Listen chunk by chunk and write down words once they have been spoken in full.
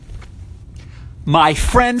My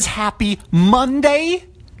friends, happy Monday.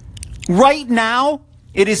 Right now,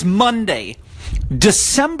 it is Monday,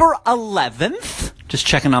 December 11th. Just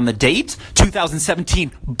checking on the date,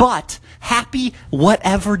 2017. But happy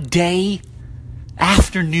whatever day,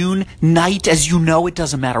 afternoon, night. As you know, it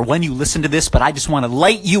doesn't matter when you listen to this, but I just want to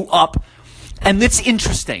light you up. And it's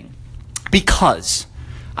interesting because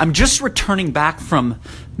I'm just returning back from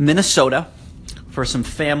Minnesota for some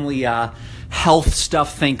family health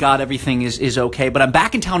stuff. Thank God everything is okay. But I'm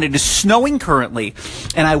back in town. It is snowing currently.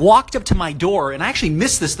 And I walked up to my door, and I actually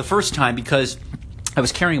missed this the first time because I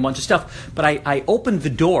was carrying a bunch of stuff. But I opened the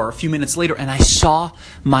door a few minutes later, and I saw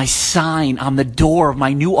my sign on the door of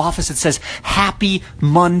my new office that says, Happy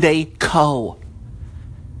Monday Co.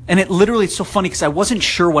 And it literally, it's so funny because I wasn't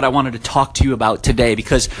sure what I wanted to talk to you about today,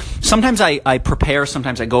 because sometimes I prepare,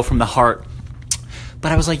 sometimes I go from the heart.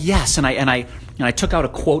 But I was like, yes, and I took out a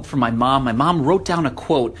quote from my mom. My mom wrote down a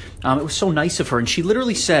quote. It was so nice of her, and she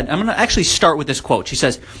literally said, I'm going to actually start with this quote. She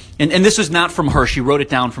says, and this was not from her. She wrote it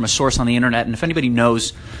down from a source on the internet, and if anybody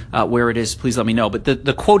knows where it is, please let me know. But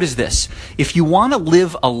the quote is this: if you want to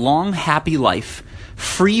live a long, happy life,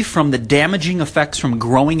 free from the damaging effects from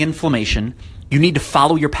growing inflammation, you need to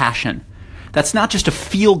follow your passion. That's not just a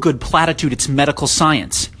feel-good platitude, it's medical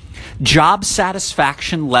science. Job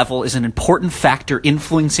satisfaction level is an important factor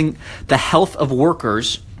influencing the health of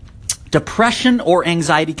workers. Depression or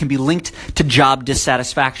anxiety can be linked to job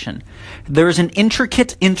dissatisfaction. There is an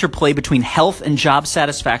intricate interplay between health and job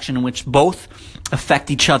satisfaction in which both affect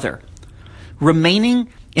each other. Remaining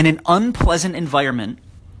in an unpleasant environment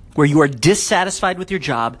where you are dissatisfied with your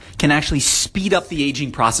job can actually speed up the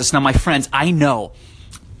aging process. Now, my friends, I know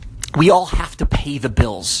we all have to pay the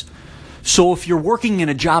bills. So if you're working in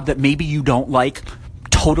a job that maybe you don't like,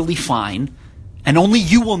 totally fine. And only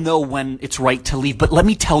you will know when it's right to leave. But let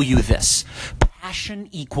me tell you this. Passion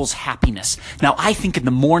equals happiness. Now, I think in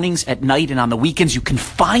the mornings, at night, and on the weekends, you can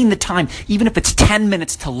find the time, even if it's 10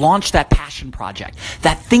 minutes, to launch that passion project.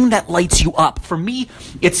 That thing that lights you up. For me,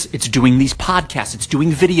 it's doing these podcasts. It's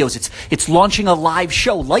doing videos. It's launching a live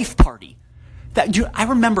show, Life Party. I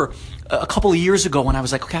remember a couple of years ago when I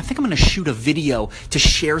was like, okay, I think I'm going to shoot a video to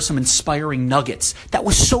share some inspiring nuggets. That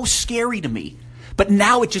was so scary to me. But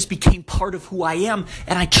now it just became part of who I am,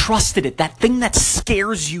 and I trusted it. That thing that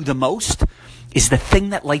scares you the most is the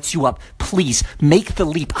thing that lights you up. Please make the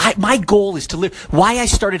leap. My goal is to live. Why I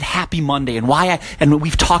started Happy Monday and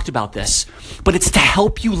we've talked about this, but it's to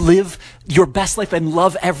help you live your best life and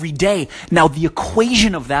love every day. Now, the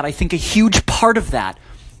equation of that, I think a huge part of that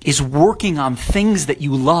is working on things that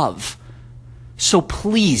you love. So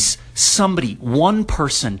please, somebody, one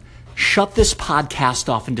person, shut this podcast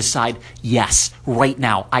off and decide, yes, right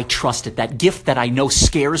now, I trust it. That gift that I know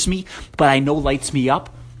scares me, but I know lights me up,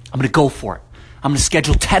 I'm going to go for it. I'm going to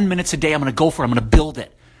schedule 10 minutes a day. I'm going to go for it. I'm going to build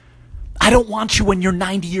it. I don't want you when you're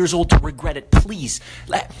 90 years old to regret it. Please.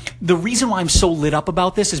 The reason why I'm so lit up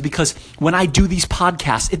about this is because when I do these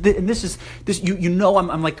podcasts, and this is you know,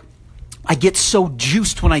 I'm like, I get so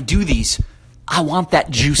juiced when I do these. I want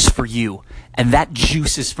that juice for you. And that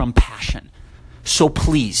juice is from passion. So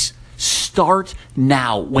please, start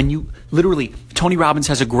now. When you, literally, Tony Robbins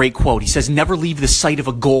has a great quote. He says, never leave the sight of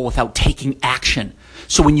a goal without taking action.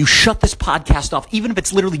 So when you shut this podcast off, even if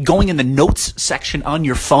it's literally going in the notes section on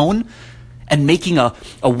your phone and making a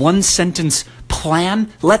one-sentence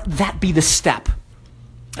plan, let that be the step.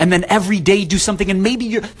 And then every day do something, and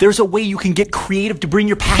maybe there's a way you can get creative to bring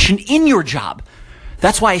your passion in your job.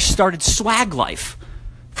 That's why I started Swag Life.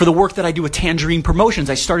 For the work that I do with Tangerine Promotions,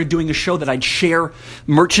 I started doing a show that I'd share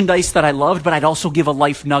merchandise that I loved, but I'd also give a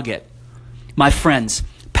life nugget. My friends,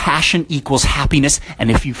 passion equals happiness, and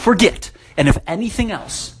if you forget, and if anything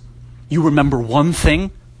else, you remember one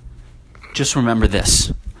thing, just remember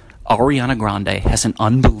this. Ariana Grande has an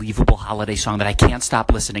unbelievable holiday song that I can't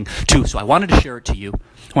stop listening to, so I wanted to share it to you.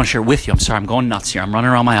 I want to share it with you. I'm sorry, I'm going nuts here. I'm running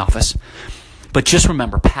around my office. But just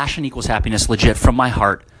remember, passion equals happiness, legit, from my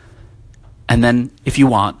heart. And then, if you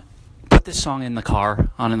want, put this song in the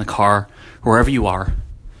car, wherever you are,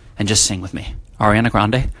 and just sing with me. Ariana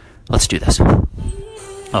Grande, let's do this.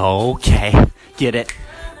 Okay, get it?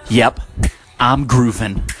 Yep, I'm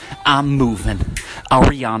grooving, I'm moving.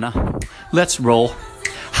 Ariana, let's roll.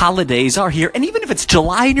 Holidays are here, and even if it's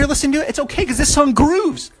July and you're listening to it, it's okay because this song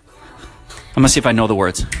grooves. I'm gonna see if I know the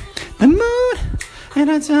words. The moon,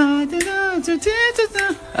 and I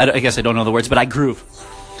guess I don't know the words, but I groove.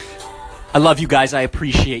 I love you guys. I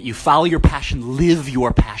appreciate you. Follow your passion. Live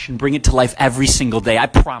your passion. Bring it to life every single day. I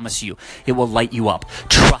promise you, it will light you up.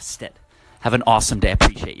 Trust it. Have an awesome day. I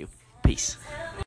appreciate you. Peace.